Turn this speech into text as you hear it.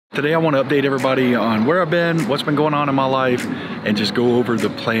Today I want to update everybody on where I've been, what's been going on in my life, and just go over the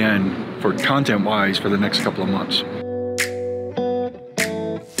plan for content-wise for the next couple of months.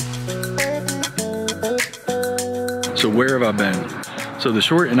 So where have I been? So the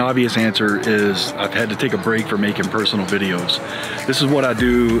short and obvious answer is I've had to take a break from making personal videos. This is what I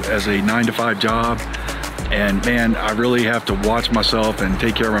do as a 9-to-5 job, and man, I really have to watch myself and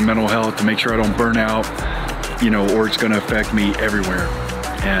take care of my mental health to make sure I don't burn out, or it's going to affect me everywhere.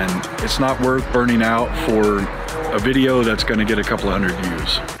 And it's not worth burning out for a video that's gonna get a couple of hundred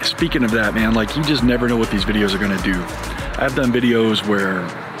views. Speaking of that, man, like you just never know what these videos are gonna do. I've done videos where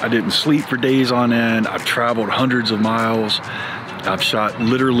I didn't sleep for days on end. I've traveled hundreds of miles. I've shot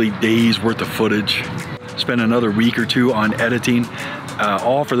literally days worth of footage. Spent another week or two on editing,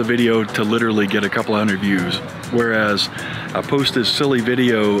 all for the video to literally get a couple of hundred views. Whereas I post this silly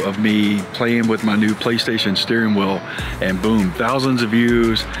video of me playing with my new PlayStation steering wheel and boom, thousands of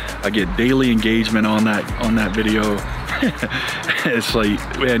views. I get daily engagement on that video. It's like,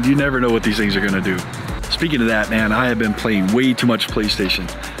 man, you never know what these things are gonna do. Speaking of that, man, I have been playing way too much PlayStation,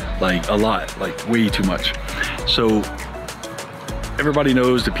 like a lot, like way too much. So everybody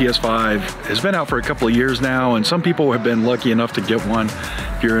knows the PS5 has been out for a couple of years now, and some people have been lucky enough to get one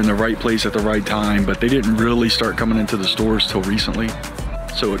if you're in the right place at the right time, but they didn't really start coming into the stores till recently.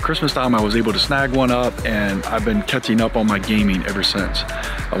 So at Christmas time, I was able to snag one up, and I've been catching up on my gaming ever since.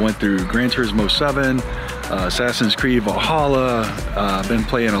 I went through Gran Turismo 7, Assassin's Creed Valhalla, I've been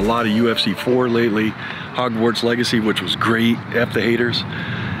playing a lot of UFC 4 lately, Hogwarts Legacy, which was great, F the haters.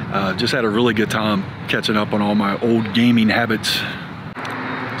 Just had a really good time catching up on all my old gaming habits.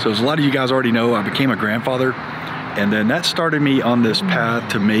 So as a lot of you guys already know, I became a grandfather, and then that started me on this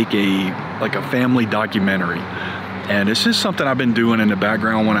path to make a family documentary. And it's just something I've been doing in the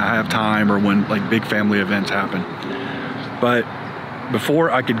background when I have time or when like big family events happen. But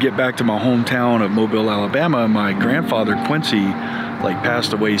before I could get back to my hometown of Mobile, Alabama, my grandfather Quincy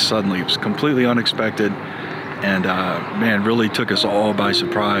passed away suddenly. It was completely unexpected, and man, really took us all by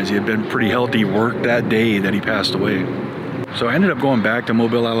surprise. He had been pretty healthy, worked that day that he passed away. So I ended up going back to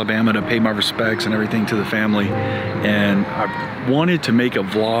Mobile, Alabama to pay my respects and everything to the family. And I wanted to make a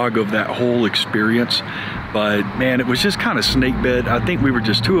vlog of that whole experience, but man, it was just kind of snake bit. I think we were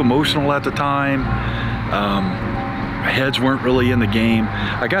just too emotional at the time. My heads weren't really in the game.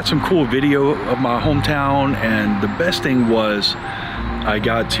 I got some cool video of my hometown, and the best thing was I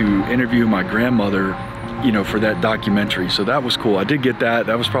got to interview my grandmother, for that documentary. So that was cool. I did get that.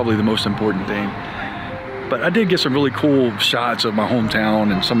 That was probably the most important thing. But I did get some really cool shots of my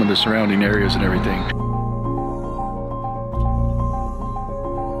hometown and some of the surrounding areas and everything.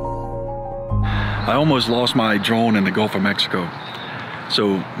 I almost lost my drone in the Gulf of Mexico.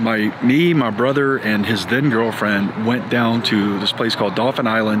 So me, my brother, and his then girlfriend went down to this place called Dauphin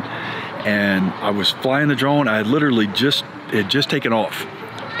Island, and I was flying the drone. I had literally just taken off.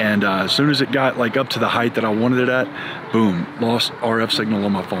 And as soon as it got up to the height that I wanted it at, boom, lost RF signal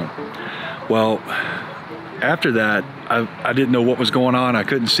on my phone. Well, after that, I didn't know what was going on. I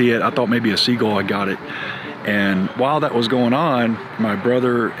couldn't see it. I thought maybe a seagull had got it. And while that was going on, my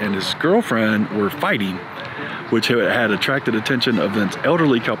brother and his girlfriend were fighting, which had attracted attention of an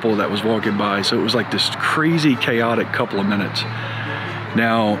elderly couple that was walking by. So it was like this crazy, chaotic couple of minutes.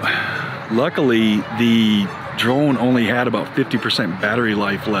 Now, luckily, the drone only had about 50% battery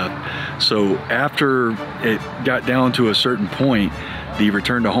life left. So after it got down to a certain point, the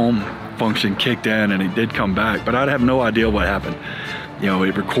return to home function kicked in and it did come back, but I'd have no idea what happened.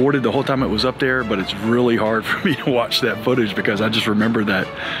 It recorded the whole time it was up there, but it's really hard for me to watch that footage because I just remember that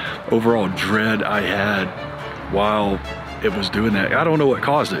overall dread I had while it was doing that. I don't know what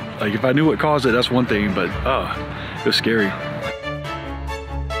caused it. If I knew what caused it, that's one thing, but it was scary.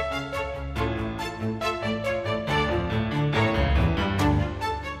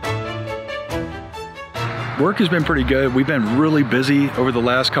 Work has been pretty good. We've been really busy over the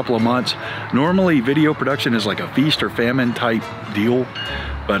last couple of months. Normally video production is like a feast or famine type deal,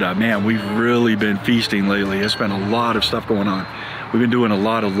 but man, we've really been feasting lately. It's been a lot of stuff going on. We've been doing a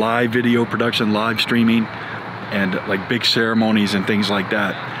lot of live video production, live streaming, and big ceremonies and things like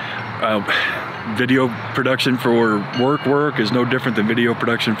that. Video production for work is no different than video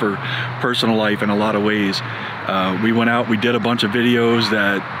production for personal life in a lot of ways. We went out, we did a bunch of videos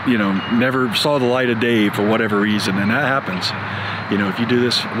that, never saw the light of day for whatever reason, and that happens. If you do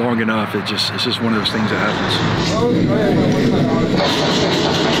this long enough, it's just one of those things that happens.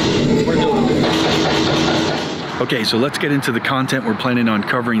 Okay, so let's get into the content we're planning on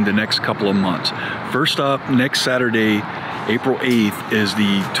covering the next couple of months. First up, next Saturday, April 8th, is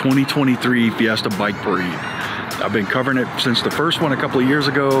the 2023 Fiesta Bike Parade. I've been covering it since the first one a couple of years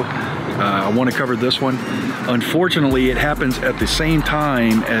ago. I want to cover this one. Unfortunately, it happens at the same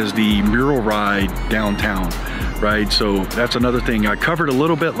time as the mural ride downtown, right? So that's another thing. I covered a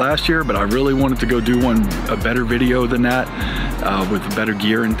little bit last year, but I really wanted to go do a better video than that with better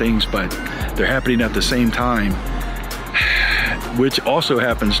gear and things, but they're happening at the same time, which also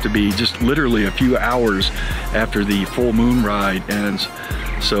happens to be just literally a few hours after the full moon ride ends.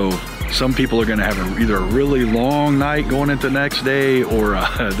 So some people are gonna have either a really long night going into the next day, or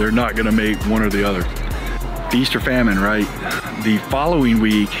they're not gonna make one or the other. Feast or famine, right? The following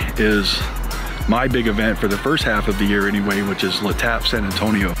week is my big event for the first half of the year anyway, which is LeTap San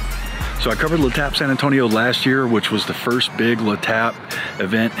Antonio. So I covered LeTap San Antonio last year, which was the first big LeTap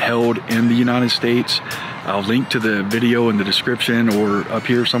event held in the United States. I'll link to the video in the description or up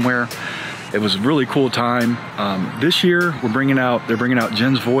here somewhere. It was a really cool time. This year they're bringing out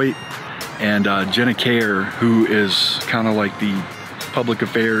Jens Voigt and Jenna Kerr, who is kind of like the public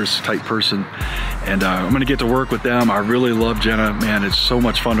affairs type person. And I'm gonna get to work with them. I really love Jenna, man. It's so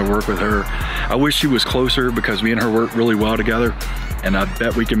much fun to work with her. I wish she was closer because me and her work really well together, and I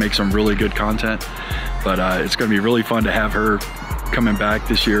bet we can make some really good content. But it's gonna be really fun to have her coming back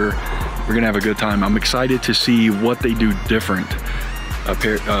this year. We're gonna have a good time. I'm excited to see what they do different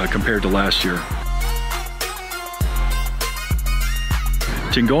compared to last year.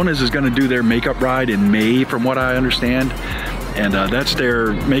 Chingones is gonna do their makeup ride in May, from what I understand. And that's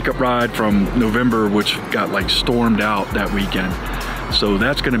their makeup ride from November, which got like stormed out that weekend. So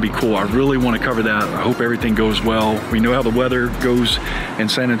that's gonna be cool. I really wanna cover that. I hope everything goes well. We know how the weather goes in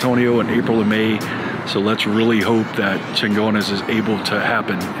San Antonio in April and May. So let's really hope that Chingones is able to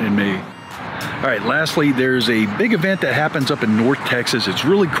happen in May. All right, lastly, there's a big event that happens up in North Texas. It's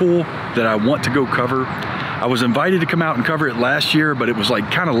really cool that I want to go cover. I was invited to come out and cover it last year, but it was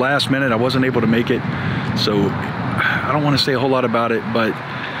like kind of last minute. I wasn't able to make it. So I don't want to say a whole lot about it, but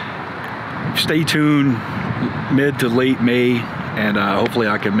stay tuned mid to late May, and hopefully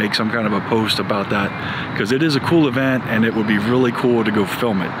I can make some kind of a post about that, because it is a cool event and it would be really cool to go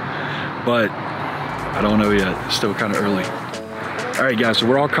film it. But I don't know yet. It's still kind of early. All right, guys, so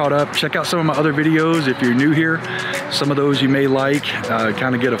we're all caught up. Check out some of my other videos if you're new here. Some of those you may like,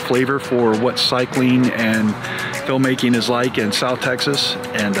 kind of get a flavor for what cycling and filmmaking is like in South Texas,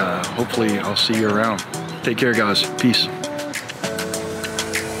 and hopefully I'll see you around. Take care, guys. Peace.